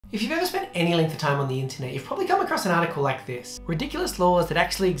If you've ever spent any length of time on the internet, you've probably come across an article like this. Ridiculous laws that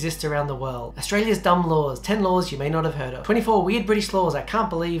actually exist around the world. Australia's dumb laws, 10 laws you may not have heard of. 24 weird British laws I can't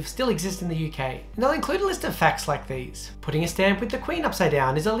believe still exist in the UK. And they'll include a list of facts like these. Putting a stamp with the Queen upside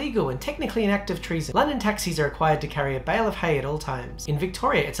down is illegal and technically an act of treason. London taxis are required to carry a bale of hay at all times. In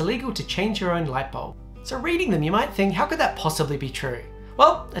Victoria, it's illegal to change your own light bulb. So reading them, you might think, how could that possibly be true?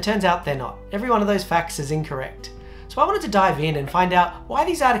 Well, it turns out they're not. Every one of those facts is incorrect. So I wanted to dive in and find out why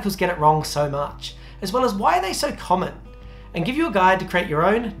these articles get it wrong so much, as well as why they're so common, and give you a guide to create your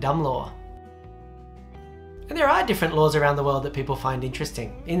own dumb law. And there are different laws around the world that people find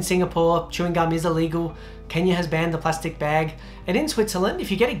interesting. In Singapore, chewing gum is illegal, Kenya has banned the plastic bag, and in Switzerland,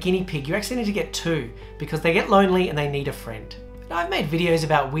 if you get a guinea pig, you actually need to get two, because they get lonely and they need a friend. Now, I've made videos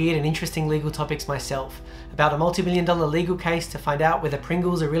about weird and interesting legal topics myself, about a multi-million-dollar legal case to find out whether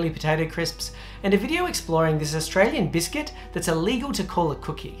Pringles are really potato crisps, and a video exploring this Australian biscuit that's illegal to call a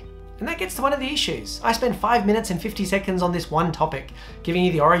cookie. And that gets to one of the issues. I spend 5 minutes and 50 seconds on this one topic, giving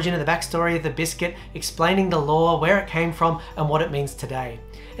you the origin of the backstory of the biscuit, explaining the law, where it came from, and what it means today.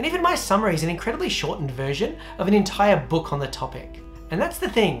 And even my summary is an incredibly shortened version of an entire book on the topic. And that's the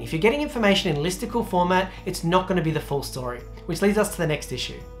thing, if you're getting information in listicle format, it's not going to be the full story, which leads us to the next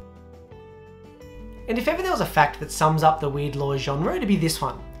issue. And if ever there was a fact that sums up the weird law genre, it'd be this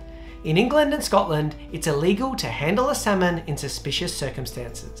one. In England and Scotland, it's illegal to handle a salmon in suspicious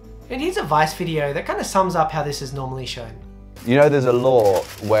circumstances. And here's a Vice video that kind of sums up how this is normally shown. You know there's a law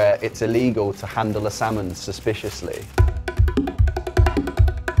where it's illegal to handle a salmon suspiciously.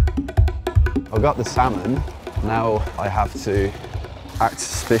 I've got the salmon, now I have to act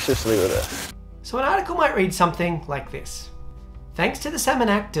suspiciously with it. So an article might read something like this. Thanks to the Salmon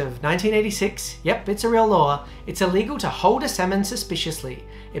Act of 1986, yep, it's a real law, it's illegal to hold a salmon suspiciously.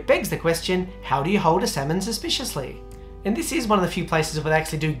 It begs the question, how do you hold a salmon suspiciously? And this is one of the few places where they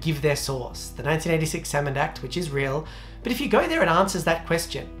actually do give their source, the 1986 Salmon Act, which is real, but if you go there it answers that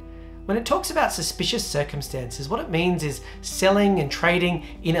question. When it talks about suspicious circumstances, what it means is selling and trading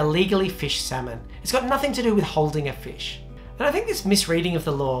in illegally fished salmon. It's got nothing to do with holding a fish. And I think this misreading of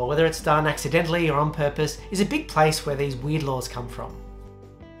the law, whether it's done accidentally or on purpose, is a big place where these weird laws come from.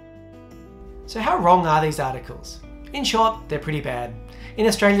 So how wrong are these articles? In short, they're pretty bad. In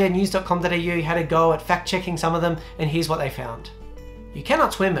Australia, news.com.au had a go at fact-checking some of them, and here's what they found. You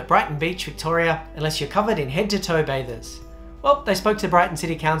cannot swim at Brighton Beach, Victoria, unless you're covered in head-to-toe bathers. Well, they spoke to Brighton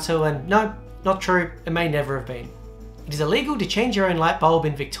City Council and no, not true, it may never have been. It is illegal to change your own light bulb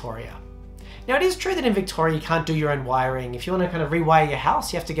in Victoria. Now it is true that in Victoria you can't do your own wiring. If you want to kind of rewire your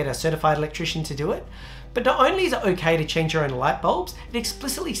house, you have to get a certified electrician to do it. But not only is it okay to change your own light bulbs, it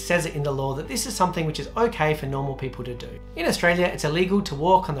explicitly says it in the law that this is something which is okay for normal people to do. In Australia, it's illegal to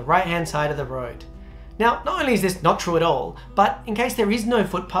walk on the right-hand side of the road. Now, not only is this not true at all, but in case there is no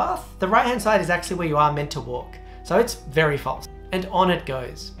footpath, the right-hand side is actually where you are meant to walk. So it's very false. And on it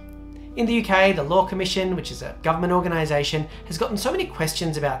goes. In the UK, the Law Commission, which is a government organisation, has gotten so many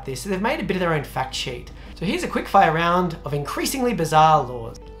questions about this that they've made a bit of their own fact sheet. So here's a quickfire round of increasingly bizarre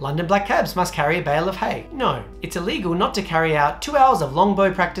laws. London black cabs must carry a bale of hay. No. It's illegal not to carry out 2 hours of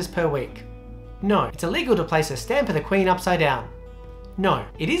longbow practice per week. No. It's illegal to place a stamp of the Queen upside down. No.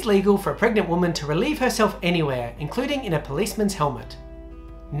 It is legal for a pregnant woman to relieve herself anywhere, including in a policeman's helmet.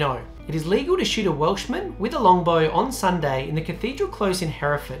 No. It is legal to shoot a Welshman with a longbow on Sunday in the Cathedral Close in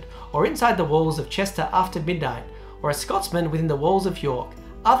Hereford or inside the walls of Chester after midnight, or a Scotsman within the walls of York,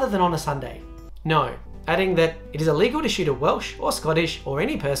 other than on a Sunday. No. Adding that it is illegal to shoot a Welsh or Scottish or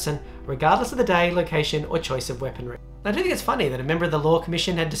any person, regardless of the day, location or choice of weaponry. I do think it's funny that a member of the Law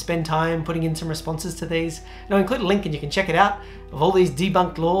Commission had to spend time putting in some responses to these, and I'll include a link and you can check it out, of all these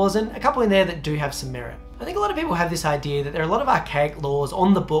debunked laws and a couple in there that do have some merit. I think a lot of people have this idea that there are a lot of archaic laws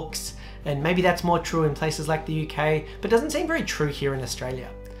on the books, and maybe that's more true in places like the UK, but doesn't seem very true here in Australia.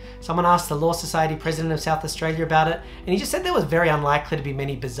 Someone asked the Law Society president of South Australia about it, and he just said there was very unlikely to be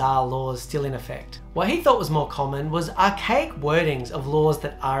many bizarre laws still in effect. What he thought was more common was archaic wordings of laws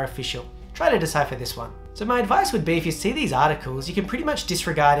that are official. Try to decipher this one. So my advice would be, if you see these articles, you can pretty much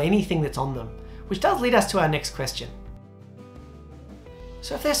disregard anything that's on them, which does lead us to our next question.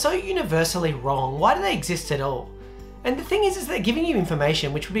 So if they're so universally wrong, why do they exist at all? And the thing is they're giving you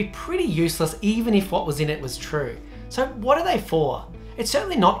information which would be pretty useless even if what was in it was true. So what are they for? It's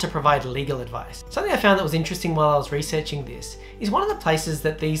certainly not to provide legal advice. Something I found that was interesting while I was researching this is one of the places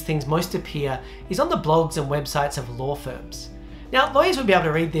that these things most appear is on the blogs and websites of law firms. Now, lawyers would be able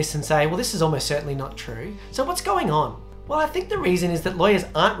to read this and say, well, this is almost certainly not true. So what's going on? Well, I think the reason is that lawyers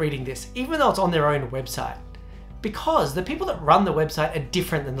aren't reading this, even though it's on their own website. Because the people that run the website are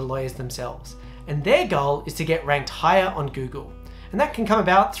different than the lawyers themselves. And their goal is to get ranked higher on Google. and that can come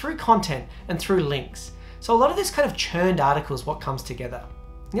about through content and through links. So a lot of this kind of churned articles what comes together.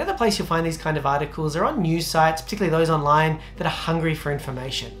 The other place you'll find these kind of articles are on news sites, particularly those online that are hungry for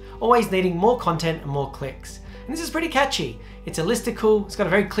information, always needing more content and more clicks. And this is pretty catchy. It's a listicle, it's got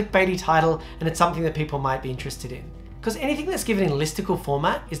a very clickbaity title, and it's something that people might be interested in. Because anything that's given in listicle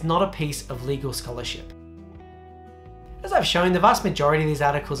format is not a piece of legal scholarship. As I've shown, the vast majority of these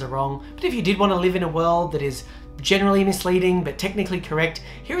articles are wrong, but if you did want to live in a world that is generally misleading but technically correct,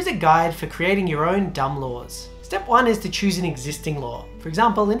 here is a guide for creating your own dumb laws. Step 1 is to choose an existing law. For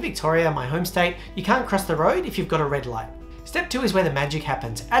example, in Victoria, my home state, you can't cross the road if you've got a red light. Step 2 is where the magic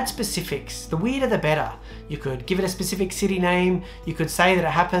happens. Add specifics. The weirder the better. You could give it a specific city name, you could say that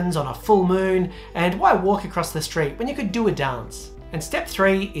it happens on a full moon, and why walk across the street when you could do a dance? And step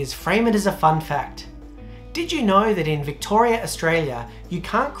 3 is frame it as a fun fact. Did you know that in Victoria, Australia, you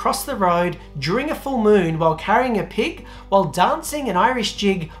can't cross the road during a full moon while carrying a pig, while dancing an Irish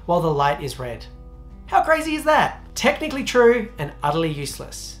jig while the light is red? How crazy is that? Technically true and utterly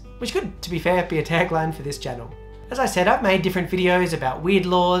useless. Which could, to be fair, be a tagline for this channel. As I said, I've made different videos about weird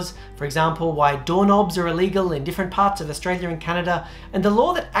laws, for example, why doorknobs are illegal in different parts of Australia and Canada, and the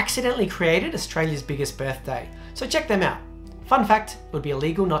law that accidentally created Australia's biggest birthday. So check them out. Fun fact, it would be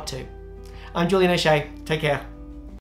illegal not to. I'm Julian. Take care.